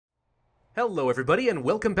Hello everybody, and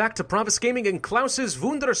welcome back to Pravus Gaming and Klaus's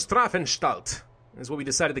Wunder Strafanstalt. Is what we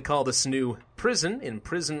decided to call this new prison in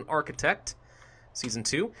Prison Architect Season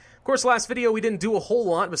 2. Of course, last video we didn't do a whole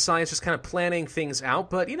lot besides just kind of planning things out,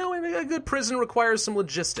 but you know, a good prison requires some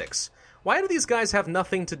logistics. Why do these guys have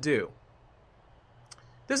nothing to do?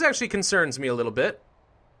 This actually concerns me a little bit.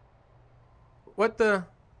 What did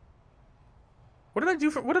I do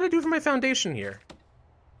for my foundation here?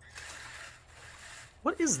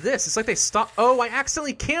 What is this? It's like they stopped. Oh, I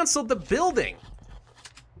accidentally canceled the building.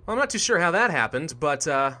 Well, I'm not too sure how that happened, but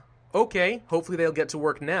okay. Hopefully they'll get to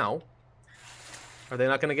work now. Are they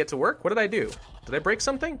not going to get to work? What did I do? Did I break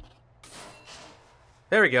something?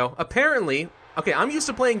 There we go. Apparently, okay, I'm used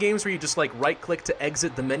to playing games where you just like right-click to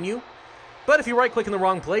exit the menu. But if you right-click in the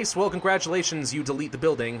wrong place, well, congratulations, you delete the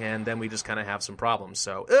building, and then we just kind of have some problems.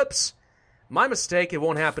 So, oops. My mistake. It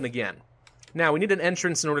won't happen again. Now, we need an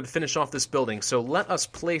entrance in order to finish off this building, so let us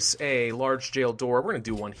place a large jail door. We're going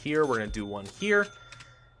to do one here, we're going to do one here,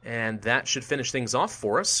 and that should finish things off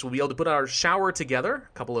for us. We'll be able to put our shower together,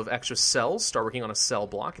 a couple of extra cells, start working on a cell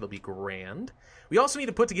block. It'll be grand. We also need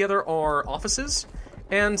to put together our offices,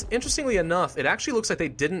 and interestingly enough, it actually looks like they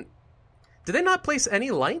didn't... Did they not place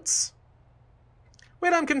any lights?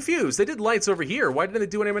 Wait, I'm confused. They did lights over here. Why didn't they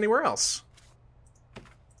do them anywhere else?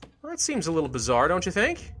 Well, that seems a little bizarre, don't you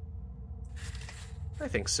think? I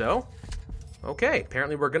think so. Okay,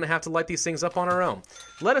 apparently we're going to have to light these things up on our own.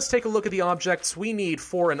 Let us take a look at the objects we need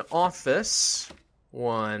for an office.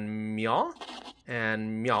 One meow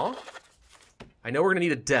and meow. I know we're going to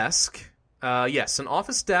need a desk. Yes, an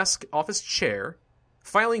office desk, office chair,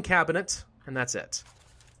 filing cabinet, and that's it.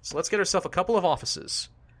 So let's get ourselves a couple of offices.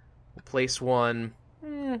 We'll place one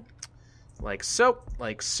like so,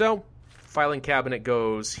 like so. Filing cabinet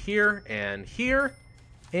goes here and here.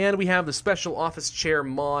 And we have the special office chair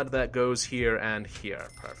mod that goes here and here.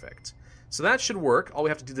 Perfect. So that should work. All we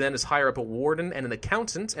have to do then is hire up a warden and an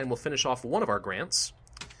accountant, and we'll finish off one of our grants.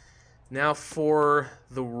 Now for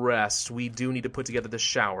the rest, we do need to put together the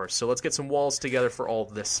shower. So let's get some walls together for all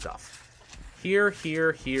this stuff. Here,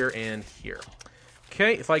 here, here, and here.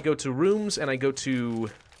 Okay, if I go to rooms and I go to...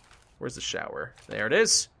 Where's the shower? There it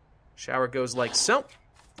is. Shower goes like so.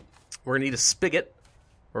 We're going to need a spigot.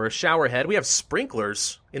 Or a shower head. We have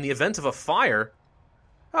sprinklers in the event of a fire.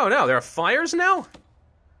 Oh no, there are fires now?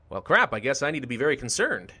 Well, crap, I guess I need to be very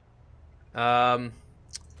concerned. We're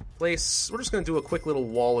just going to do a quick little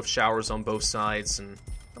wall of showers on both sides, and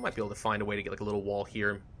I might be able to find a way to get like a little wall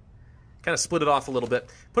here. Kind of split it off a little bit.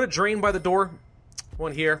 Put a drain by the door.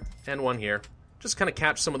 One here, and one here. Just kind of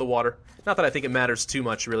catch some of the water. Not that I think it matters too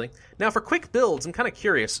much, really. Now, for quick builds, I'm kind of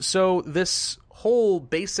curious. So, this whole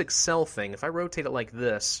basic cell thing, if I rotate it like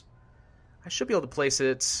this, I should be able to place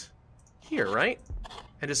it here, right?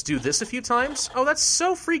 And just do this a few times? Oh, that's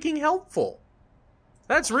so freaking helpful.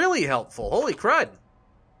 That's really helpful. Holy crud.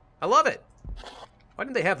 I love it. Why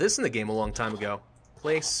didn't they have this in the game a long time ago?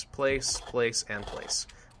 Place, place, place, and place.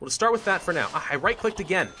 We'll just start with that for now. Ah, I right-clicked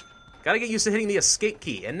again. Gotta get used to hitting the escape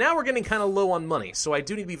key. And now we're getting kind of low on money, so I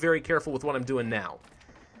do need to be very careful with what I'm doing now.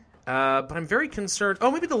 But I'm very concerned... Oh,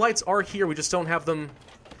 maybe the lights are here, we just don't have them...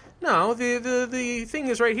 No, the thing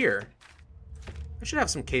is right here. I should have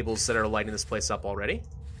some cables that are lighting this place up already.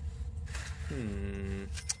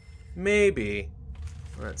 Maybe.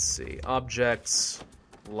 Let's see. Objects.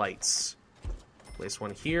 Lights. Place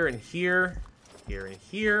one here and here. Here and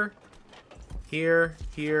here. Here,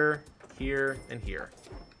 here, here, and here.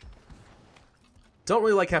 Don't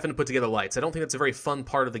really like having to put together lights. I don't think that's a very fun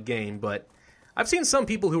part of the game, but... I've seen some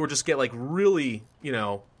people who will just get, like, really, you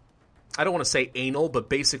know, I don't want to say anal, but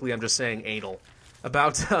basically I'm just saying anal,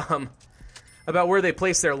 about where they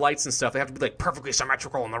place their lights and stuff. They have to be, like, perfectly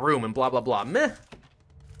symmetrical in the room and blah, blah, blah. Meh.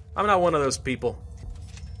 I'm not one of those people.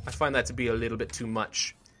 I find that to be a little bit too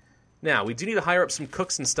much. Now, we do need to hire up some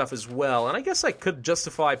cooks and stuff as well, and I guess I could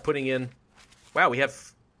justify putting in... Wow, we have...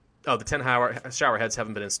 Oh, the 10 shower heads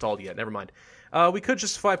haven't been installed yet. Never mind. We could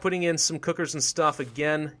justify putting in some cookers and stuff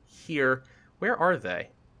again here. Where are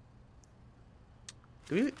they?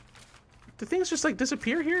 Do things just, like,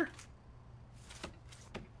 disappear here?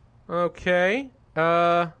 Okay.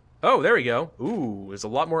 Oh, there we go. Ooh, there's a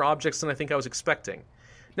lot more objects than I think I was expecting.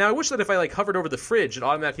 Now, I wish that if I, like, hovered over the fridge, it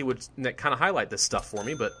automatically would kind of highlight this stuff for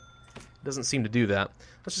me, but it doesn't seem to do that.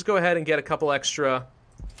 Let's just go ahead and get a couple extra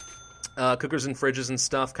cookers and fridges and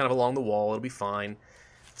stuff kind of along the wall. It'll be fine.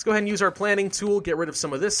 Let's go ahead and use our planning tool, get rid of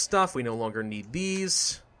some of this stuff. We no longer need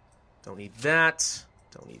these. Don't need that.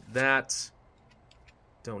 Don't need that.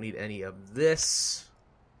 Don't need any of this.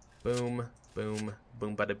 Boom, boom,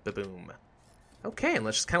 boom, bada boom. Okay, and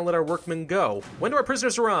let's just kind of let our workmen go. When do our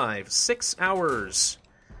prisoners arrive? 6 hours.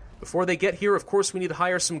 Before they get here, of course, we need to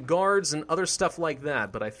hire some guards and other stuff like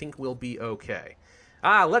that, but I think we'll be okay.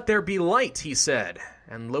 Ah, let there be light, he said.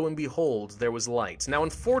 And lo and behold, there was light. Now,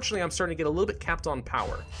 unfortunately, I'm starting to get a little bit capped on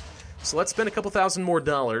power. So let's spend a couple $1,000 more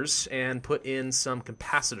and put in some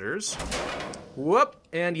capacitors. Whoop,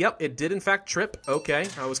 and yep, it did in fact trip. Okay,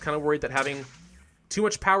 I was kind of worried that having too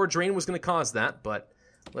much power drain was going to cause that, but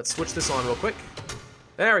let's switch this on real quick.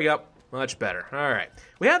 There we go. Much better. All right.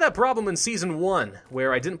 We had that problem in Season 1,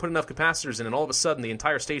 where I didn't put enough capacitors in, and all of a sudden the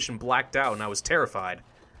entire station blacked out, and I was terrified.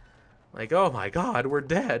 Like, oh my god, we're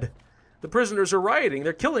dead. The prisoners are rioting.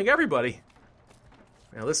 They're killing everybody.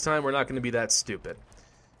 Now, this time we're not going to be that stupid.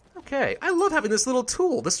 Okay. I love having this little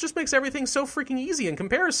tool. This just makes everything so freaking easy in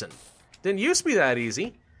comparison. Didn't used to be that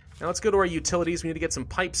easy. Now, let's go to our utilities. We need to get some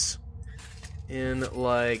pipes in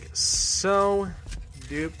like so.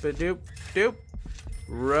 Doop-a-doop-doop.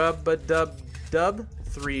 Rub-a-dub-dub.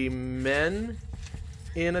 3 men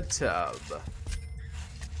in a tub.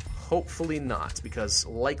 Hopefully not, because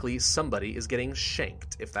likely somebody is getting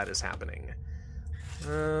shanked if that is happening. I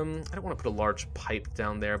don't want to put a large pipe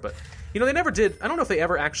down there, but you know, they never did. I don't know if they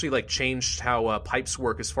ever actually like changed how pipes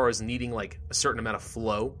work as far as needing like a certain amount of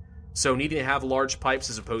flow. So needing to have large pipes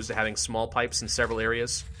as opposed to having small pipes in several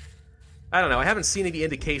areas. I don't know. I haven't seen any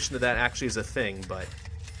indication that that actually is a thing, but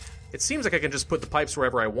it seems like I can just put the pipes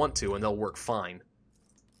wherever I want to and they'll work fine.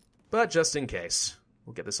 But just in case,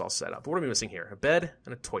 we'll get this all set up. What are we missing here? A bed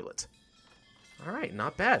and a toilet. All right,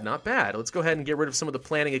 not bad, not bad. Let's go ahead and get rid of some of the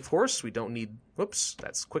planning, of course. We don't need... Whoops,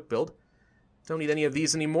 that's quick build. Don't need any of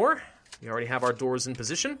these anymore. We already have our doors in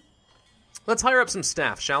position. Let's hire up some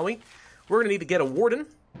staff, shall we? We're going to need to get a warden.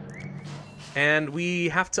 And we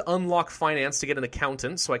have to unlock finance to get an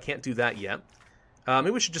accountant, so I can't do that yet.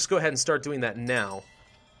 Maybe we should just go ahead and start doing that now.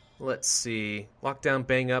 Let's see. Lockdown,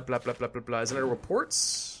 bang up, blah, blah, blah, blah, blah. Is it under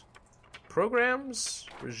reports? Programs?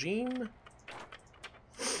 Regime?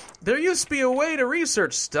 There used to be a way to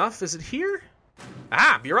research stuff. Is it here?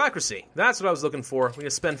 Ah, bureaucracy. That's what I was looking for. We need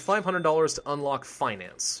to spend $500 to unlock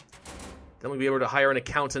finance. Then we'll be able to hire an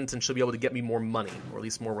accountant and she'll be able to get me more money, or at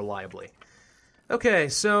least more reliably. Okay,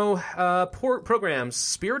 so, programs.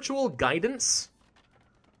 Spiritual guidance?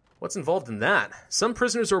 What's involved in that? Some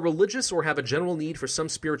prisoners are religious or have a general need for some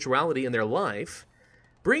spirituality in their life.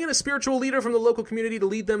 Bring in a spiritual leader from the local community to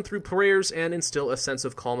lead them through prayers and instill a sense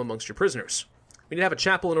of calm amongst your prisoners. We need to have a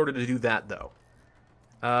chapel in order to do that, though.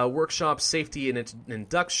 Workshop, safety and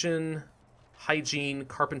induction, hygiene,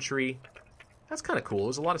 carpentry. That's kind of cool.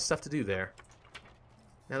 There's a lot of stuff to do there.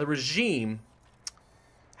 Now, the regime...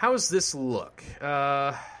 How does this look?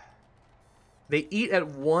 They eat at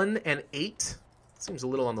 1 and 8. Seems a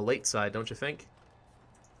little on the late side, don't you think?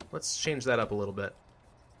 Let's change that up a little bit.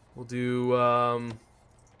 We'll do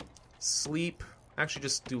sleep. Actually,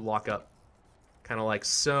 just do lockup. Kind of like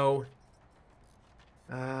so.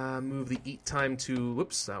 Move the eat time to...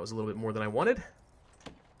 Whoops, that was a little bit more than I wanted.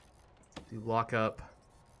 Do lockup.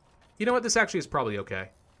 You know what? This actually is probably okay.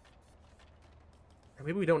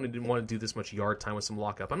 Maybe we don't want to do this much yard time with some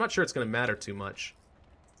lockup. I'm not sure it's going to matter too much.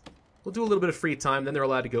 We'll do a little bit of free time, then they're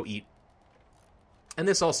allowed to go eat. And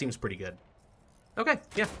this all seems pretty good. Okay,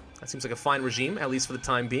 yeah. That seems like a fine regime, at least for the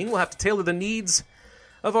time being. We'll have to tailor the needs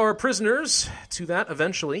of our prisoners to that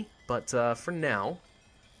eventually. But for now,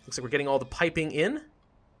 looks like we're getting all the piping in.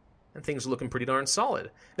 And things are looking pretty darn solid.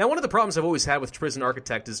 Now, one of the problems I've always had with Prison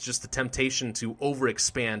Architect is just the temptation to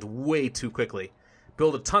overexpand way too quickly.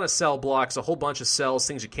 Build a ton of cell blocks, a whole bunch of cells,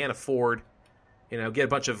 things you can't afford. You know, get a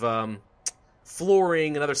bunch of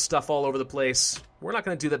flooring and other stuff all over the place. We're not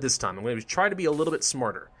going to do that this time. I'm going to try to be a little bit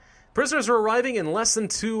smarter. Prisoners are arriving in less than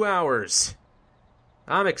 2 hours.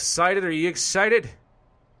 I'm excited. Are you excited?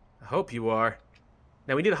 I hope you are.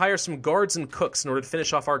 Now, we need to hire some guards and cooks in order to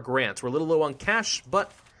finish off our grant. We're a little low on cash,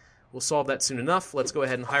 but we'll solve that soon enough. Let's go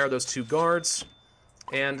ahead and hire those 2 guards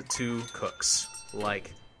and 2 cooks,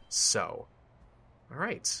 like so. All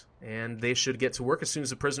right, and they should get to work as soon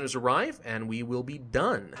as the prisoners arrive, and we will be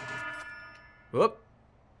done. Whoop.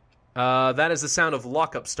 That is the sound of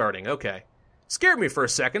lockup starting. Okay. Scared me for a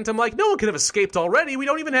second. I'm like, no one could have escaped already. We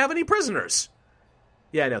don't even have any prisoners.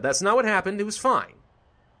 Yeah, no, that's not what happened. It was fine.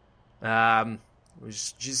 It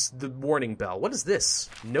was just the warning bell. What is this?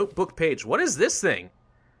 Notebook page. What is this thing?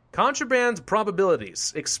 Contraband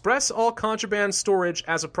probabilities. Express all contraband storage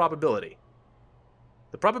as a probability.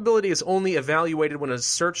 The probability is only evaluated when a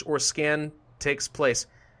search or scan takes place.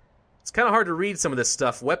 It's kind of hard to read some of this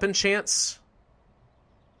stuff. Weapon chance.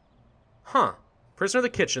 Huh. Prisoner of the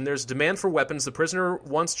kitchen. There's demand for weapons. The prisoner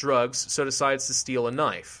wants drugs, so decides to steal a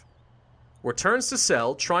knife. Returns to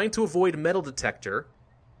cell, trying to avoid metal detector.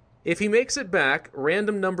 If he makes it back,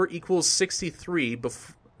 random number equals 63.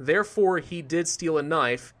 Therefore, he did steal a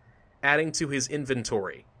knife, adding to his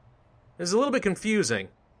inventory. It's a little bit confusing,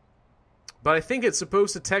 but I think it's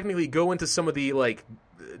supposed to technically go into some of the, like,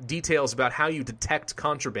 details about how you detect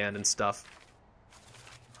contraband and stuff.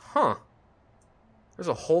 Huh. There's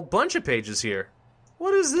a whole bunch of pages here.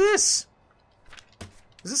 What is this?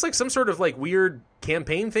 Is this like some sort of, like, weird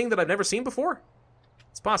campaign thing that I've never seen before?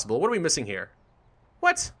 It's possible. What are we missing here?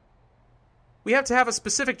 What? We have to have a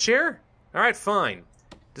specific chair? Alright, fine.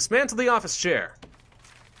 Dismantle the office chair.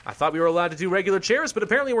 I thought we were allowed to do regular chairs, but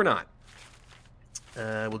apparently we're not.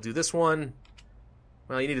 We'll do this one.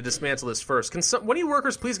 Well, you need to dismantle this first. Can one of you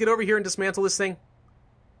workers please get over here and dismantle this thing?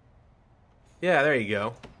 Yeah, there you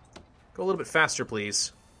go. Go a little bit faster,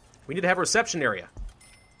 please. We need to have a reception area.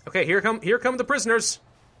 Okay, here come the prisoners.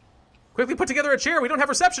 Quickly put together a chair. We don't have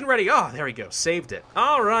reception ready. Oh, there we go. Saved it.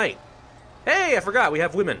 All right. Hey, I forgot. We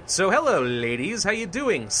have women. So, hello, ladies. How you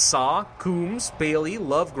doing? Saw, Coombs, Bailey,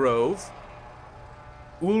 Lovegrove,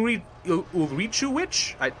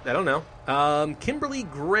 Ulrichowicz? I don't know. Kimberly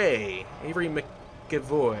Gray, Avery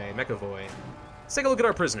McAvoy. Let's take a look at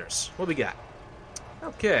our prisoners. What do we got?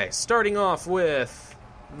 Okay, starting off with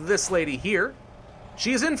this lady here.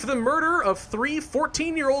 She is in for the murder of 3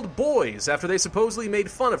 14-year-old boys after they supposedly made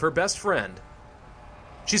fun of her best friend.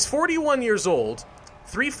 She's 41 years old.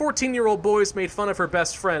 3 14-year-old boys made fun of her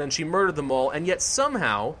best friend and she murdered them all, and yet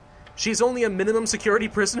somehow she's only a minimum security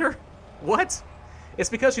prisoner? What? It's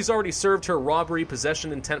because she's already served her robbery,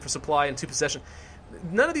 possession, intent for supply, and 2 possession.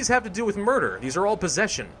 None of these have to do with murder. These are all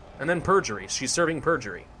possession. And then perjury. She's serving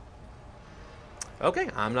perjury. Okay,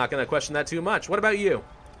 I'm not going to question that too much. What about you?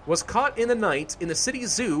 Was caught in the night in the city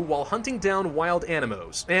zoo while hunting down wild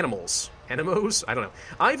animals. Animals? I don't know.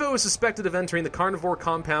 Ivo is suspected of entering the carnivore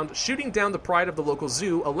compound, shooting down the pride of the local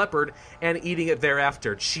zoo, a leopard, and eating it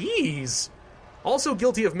thereafter. Jeez! Also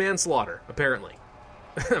guilty of manslaughter, apparently.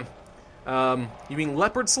 You mean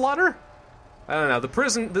leopard slaughter? I don't know.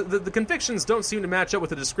 The convictions don't seem to match up with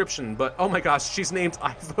the description, but oh my gosh, she's named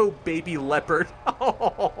Ivo Baby Leopard.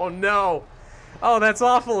 Oh no. Oh, that's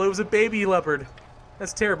awful. It was a baby leopard.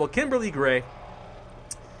 That's terrible. Kimberly Gray,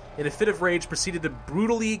 in a fit of rage, proceeded to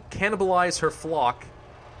brutally cannibalize her flock,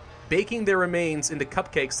 baking their remains into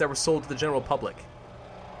cupcakes that were sold to the general public.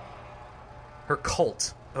 Her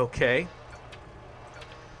cult. Okay.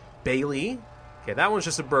 Bailey. Okay, that one's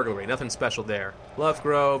just a burglary. Nothing special there.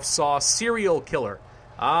 Lovegrove saw serial killer.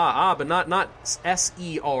 But not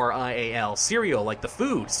S-E-R-I-A-L. Cereal, like the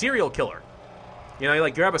food. Serial killer. You know, you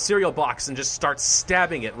like grab a cereal box and just start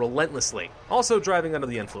stabbing it relentlessly. Also driving under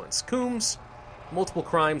the influence. Coombs, multiple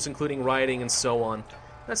crimes including rioting and so on.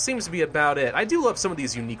 That seems to be about it. I do love some of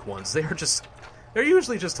these unique ones. They're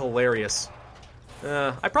usually just hilarious.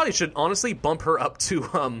 I probably should honestly bump her up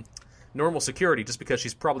to normal security just because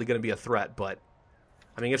she's probably going to be a threat, but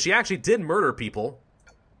I mean, if she actually did murder people,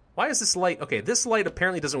 why is this light? Okay, this light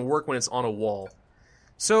apparently doesn't work when it's on a wall.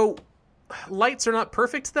 So lights are not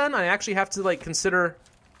perfect then? I actually have to, like, consider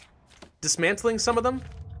dismantling some of them?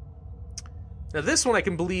 Now this one I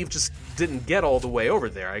can believe just didn't get all the way over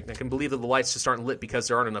there. I can believe that the lights just aren't lit because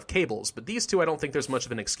there aren't enough cables, but these two I don't think there's much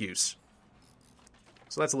of an excuse.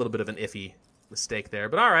 So that's a little bit of an iffy mistake there,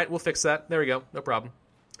 but alright, we'll fix that. There we go, no problem.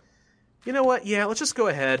 You know what, yeah, let's just go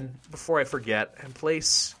ahead, before I forget, and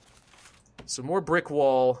place some more brick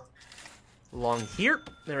wall along here.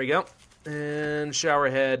 There we go. And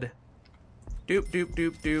shower head. Doop, doop,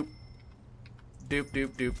 doop, doop. Doop, doop,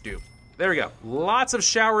 doop, doop. There we go. Lots of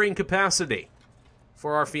showering capacity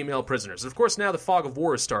for our female prisoners. Of course, now the fog of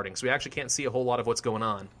war is starting, so we actually can't see a whole lot of what's going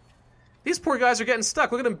on. These poor guys are getting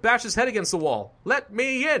stuck. Look at him bash his head against the wall. Let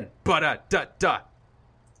me in. Ba-da-da-da.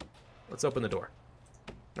 Let's open the door.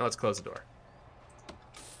 Now let's close the door.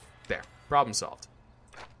 There. Problem solved.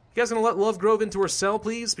 You guys gonna let Lovegrove into her cell,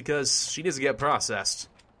 please? Because she needs to get processed.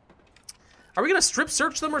 Are we gonna strip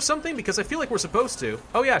search them or something? Because I feel like we're supposed to.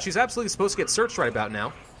 Oh yeah, she's absolutely supposed to get searched right about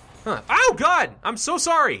now. Huh. Oh god! I'm so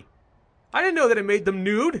sorry! I didn't know that it made them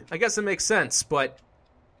nude. I guess it makes sense, but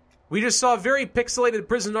we just saw very pixelated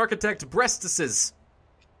prison architect breastises.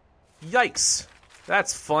 Yikes.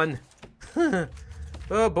 That's fun.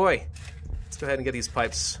 Oh boy. Let's go ahead and get these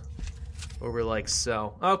pipes over like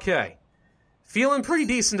so. Okay. Feeling pretty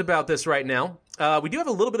decent about this right now. We do have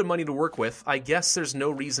a little bit of money to work with. I guess there's no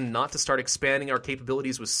reason not to start expanding our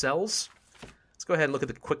capabilities with cells. Let's go ahead and look at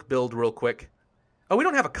the quick build real quick. Oh, we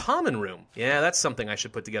don't have a common room. Yeah, that's something I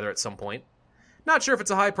should put together at some point. Not sure if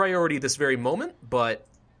it's a high priority this very moment, but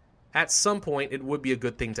at some point it would be a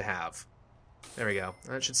good thing to have. There we go.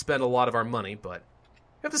 That should spend a lot of our money, but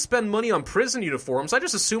we have to spend money on prison uniforms. I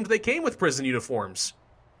just assumed they came with prison uniforms.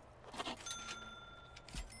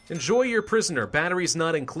 Enjoy your prisoner. Batteries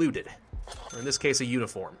not included. Or in this case, a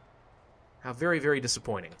uniform. How very, very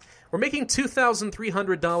disappointing. We're making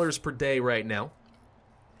 $2,300 per day right now.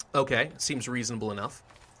 Okay, seems reasonable enough.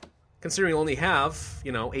 Considering we only have,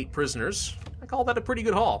 8 prisoners, I call that a pretty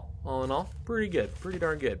good haul, all in all. Pretty good, pretty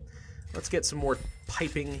darn good. Let's get some more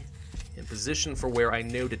piping in position for where I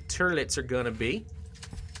know the turlets are gonna be.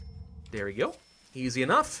 There we go. Easy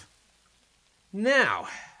enough. Now,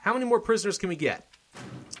 how many more prisoners can we get?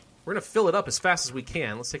 We're gonna fill it up as fast as we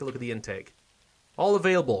can. Let's take a look at the intake. All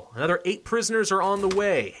available. Another 8 prisoners are on the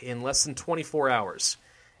way in less than 24 hours.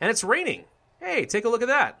 And it's raining. Hey, take a look at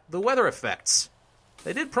that. The weather effects.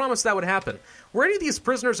 They did promise that would happen. Were any of these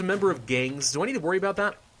prisoners a member of gangs? Do I need to worry about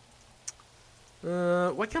that?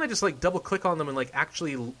 Why can't I just, double-click on them and,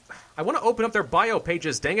 actually... I want to open up their bio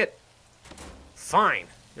pages, dang it. Fine.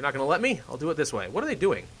 You're not going to let me? I'll do it this way. What are they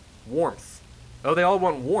doing? Warmth. Oh, they all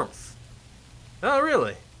want warmth. Oh,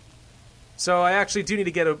 really? So I actually do need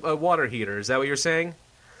to get a water heater. Is that what you're saying?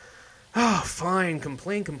 Oh, fine.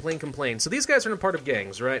 Complain, complain, complain. So these guys are in a part of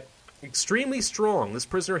gangs, right? Extremely strong. This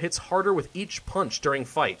prisoner hits harder with each punch during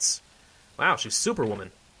fights. Wow, she's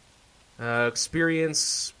Superwoman.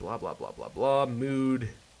 Experience, blah, blah, blah, blah, blah. Mood.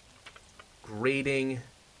 Grading.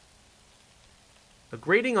 A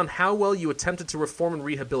grading on how well you attempted to reform and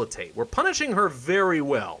rehabilitate. We're punishing her very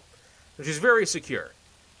well. She's very secure.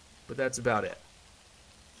 But that's about it.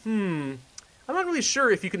 I'm not really sure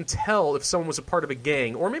if you can tell if someone was a part of a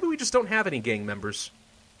gang, or maybe we just don't have any gang members.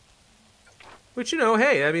 Which,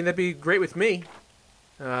 hey, I mean, that'd be great with me.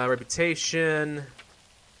 Reputation.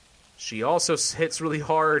 She also hits really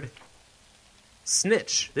hard.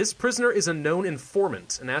 Snitch. This prisoner is a known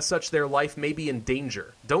informant, and as such, their life may be in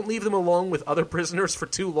danger. Don't leave them alone with other prisoners for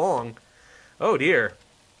too long. Oh, dear.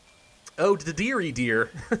 Oh, dearie dear.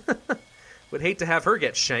 Would hate to have her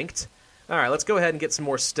get shanked. Alright, let's go ahead and get some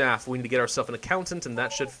more staff. We need to get ourselves an accountant, and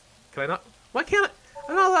that should... Can I not... Why can't I...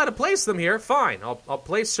 I'm not allowed to place them here. Fine, I'll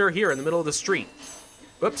place her here in the middle of the street.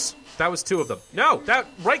 Whoops, that was 2 of them. No, that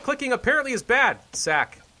right-clicking apparently is bad.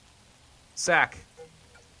 Sack. Sack.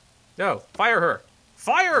 No, fire her.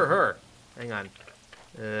 Fire her! Hang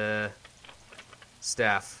on.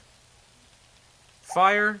 Staff.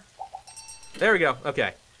 Fire. There we go,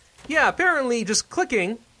 okay. Yeah, apparently just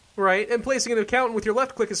clicking, right, and placing an accountant with your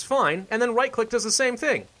left click is fine, and then right-click does the same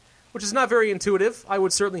thing. Which is not very intuitive. I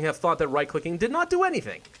would certainly have thought that right-clicking did not do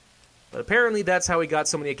anything. But apparently that's how we got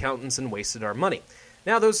so many accountants and wasted our money.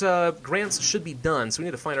 Now those grants should be done, so we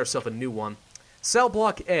need to find ourselves a new one. Cell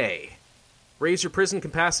Block A. Raise your prison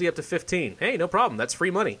capacity up to 15. Hey, no problem. That's free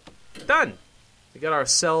money. Done. We got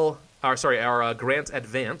our grant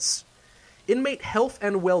advance. Inmate health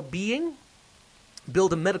and well-being.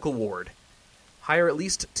 Build a medical ward. Hire at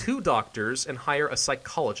least 2 doctors and hire a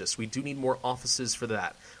psychologist. We do need more offices for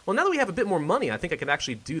that. Well, now that we have a bit more money, I think I can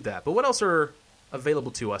actually do that. But what else are available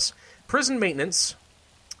to us? Prison maintenance.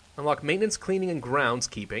 Unlock maintenance, cleaning, and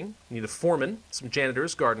groundskeeping. We need a foreman, some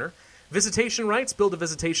janitors, gardener. Visitation rights. Build a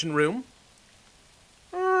visitation room.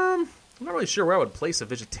 I'm not really sure where I would place a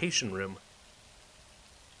visitation room.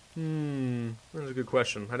 That's a good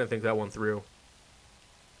question. I didn't think that one through.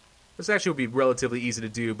 This actually would be relatively easy to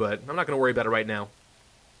do, but I'm not going to worry about it right now.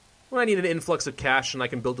 When I need an influx of cash and I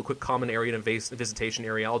can build a quick common area and a visitation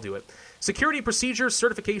area, I'll do it. Security procedure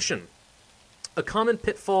certification. A common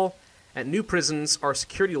pitfall at new prisons are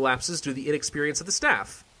security lapses due to the inexperience of the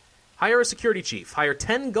staff. Hire a security chief. Hire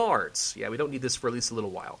 10 guards. Yeah, we don't need this for at least a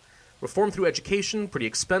little while. Reform through education, pretty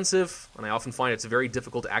expensive, and I often find it's very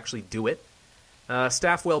difficult to actually do it.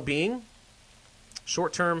 Staff well-being.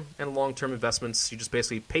 Short-term and long-term investments. You just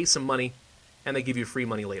basically pay some money, and they give you free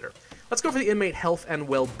money later. Let's go for the inmate health and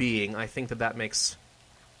well-being. I think that makes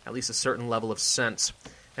at least a certain level of sense.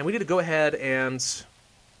 And we need to go ahead and...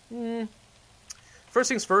 First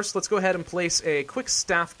things first, let's go ahead and place a quick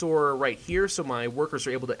staff door right here so my workers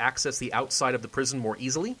are able to access the outside of the prison more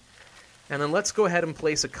easily. And then let's go ahead and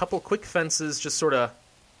place a couple quick fences, just sort of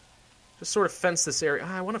fence this area.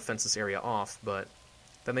 I want to fence this area off, but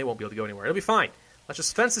then they won't be able to go anywhere. It'll be fine. Let's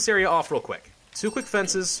just fence this area off real quick. 2 quick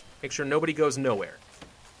fences, make sure nobody goes nowhere.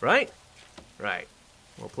 Right? Right.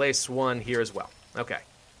 We'll place one here as well. Okay.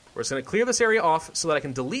 We're just going to clear this area off so that I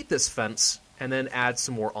can delete this fence and then add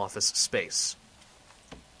some more office space.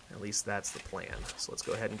 At least that's the plan. So let's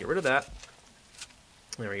go ahead and get rid of that.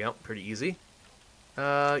 There we go. Pretty easy.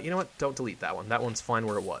 You know what? Don't delete that one. That one's fine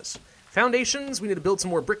where it was. Foundations. We need to build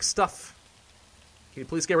some more brick stuff. Can you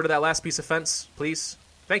please get rid of that last piece of fence? Please?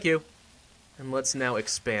 Thank you. And let's now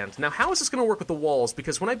expand. Now, how is this going to work with the walls?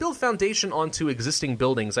 Because when I build foundation onto existing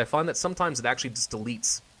buildings, I find that sometimes it actually just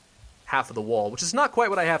deletes half of the wall, which is not quite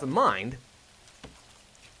what I have in mind.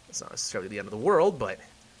 It's not necessarily the end of the world, but...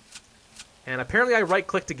 And apparently I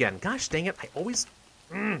right-clicked again. Gosh dang it, I always...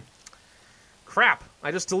 Crap,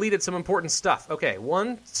 I just deleted some important stuff. Okay,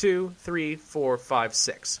 1, 2, 3, 4, 5,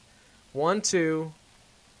 6. 1, 2...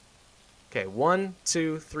 Okay, 1,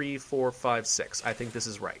 2, 3, 4, 5, 6. I think this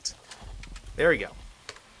is right. There we go.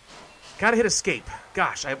 Gotta hit escape.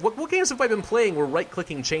 Gosh, what games have I been playing where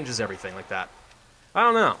right-clicking changes everything like that? I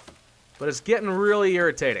don't know, but it's getting really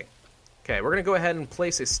irritating. Okay, we're going to go ahead and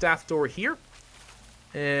place a staff door here.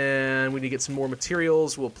 And we need to get some more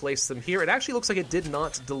materials. We'll place them here. It actually looks like it did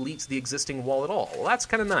not delete the existing wall at all. Well, that's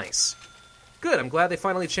kind of nice. Good, I'm glad they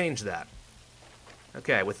finally changed that.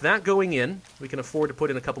 Okay, with that going in, we can afford to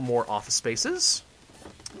put in a couple more office spaces.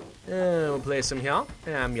 And we'll place them here.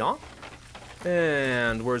 Yeah.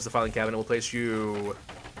 And where's the filing cabinet? We'll place you...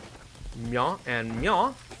 Meow and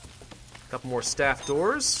meow. A couple more staff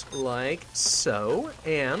doors, like so.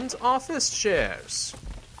 And office chairs.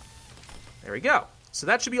 There we go. So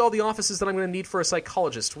that should be all the offices that I'm going to need for a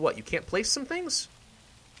psychologist. What, you can't place some things?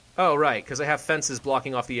 Oh, right, because I have fences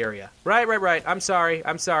blocking off the area. Right. I'm sorry.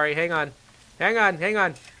 Hang on.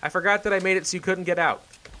 I forgot that I made it so you couldn't get out.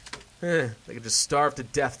 They could just starve to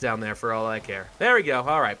death down there for all I care. There we go.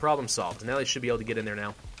 All right, problem solved. Now they should be able to get in there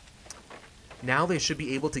now.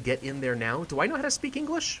 Do I know how to speak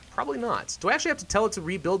English? Probably not. Do I actually have to tell it to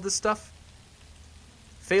rebuild this stuff?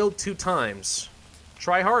 Failed 2 times.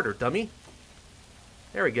 Try harder, dummy.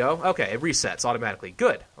 There we go. Okay, it resets automatically.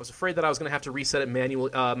 Good. I was afraid that I was going to have to reset it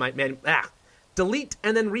manually. Delete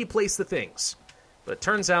and then replace the things. But it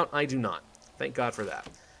turns out I do not. Thank God for that.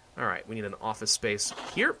 All right, we need an office space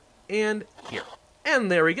here and here.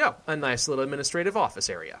 And there we go. A nice little administrative office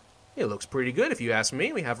area. It looks pretty good if you ask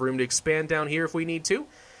me. We have room to expand down here if we need to.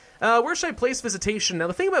 Where should I place visitation? Now,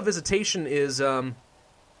 the thing about visitation is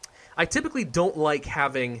I typically don't like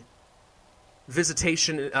having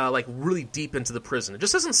visitation like really deep into the prison. It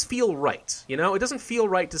just doesn't feel right, you know? It doesn't feel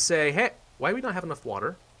right to say, hey, why do we not have enough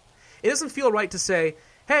water? It doesn't feel right to say,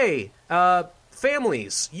 hey,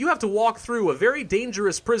 families, you have to walk through a very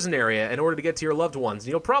dangerous prison area in order to get to your loved ones.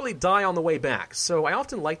 You'll probably die on the way back. So I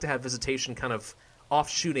often like to have visitation kind of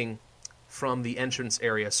offshooting from the entrance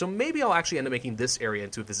area. So maybe I'll actually end up making this area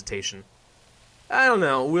into a visitation. I don't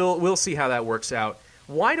know. We'll see how that works out.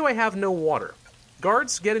 Why do I have no water?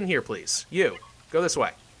 Guards, get in here, please. You, go this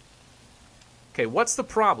way. Okay, what's the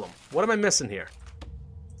problem? What am I missing here?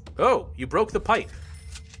 Oh, you broke the pipe.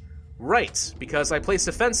 Right, because I placed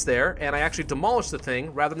a fence there, and I actually demolished the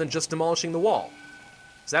thing rather than just demolishing the wall.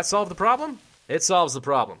 Does that solve the problem? It solves the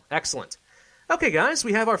problem. Excellent. Okay, guys,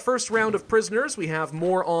 we have our first round of prisoners. We have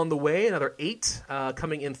more on the way, another 8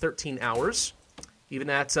 coming in 13 hours. Even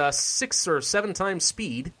at 6 or 7 times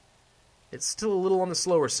speed, it's still a little on the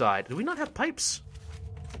slower side. Do we not have pipes?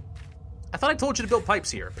 I thought I told you to build pipes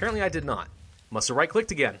here. Apparently I did not. Must have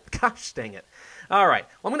right-clicked again. Gosh dang it. All right,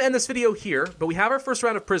 well, I'm going to end this video here, but we have our first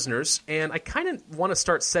round of prisoners, and I kind of want to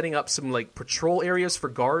start setting up some, like, patrol areas for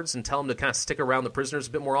guards and tell them to kind of stick around the prisoners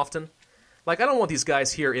a bit more often. Like, I don't want these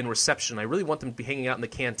guys here in reception. I really want them to be hanging out in the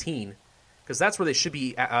canteen, because that's where they should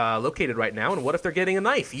be located right now, and what if they're getting a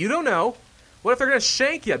knife? You don't know. What if they're going to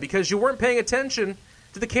shank you because you weren't paying attention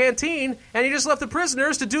to the canteen, and you just left the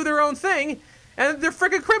prisoners to do their own thing, and they're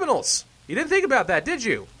freaking criminals? You didn't think about that, did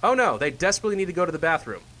you? Oh, no, they desperately need to go to the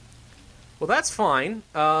bathroom. Well, that's fine.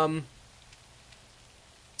 Your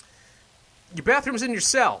bathroom's in your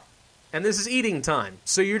cell, and this is eating time.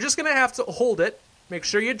 So you're just going to have to hold it, make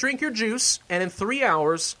sure you drink your juice, and in 3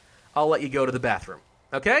 hours, I'll let you go to the bathroom.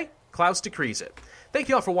 Okay? Klaus decrees it. Thank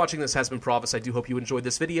you all for watching. This has been Pravus. I do hope you enjoyed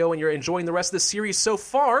this video, and you're enjoying the rest of this series so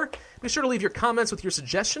far. Be sure to leave your comments with your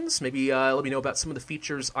suggestions. Maybe let me know about some of the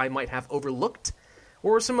features I might have overlooked,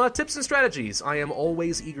 or some tips and strategies. I am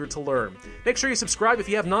always eager to learn. Make sure you subscribe if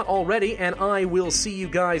you have not already, and I will see you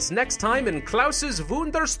guys next time in Klaus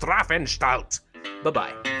Wunder Strafanstalt.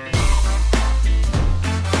 Bye-bye.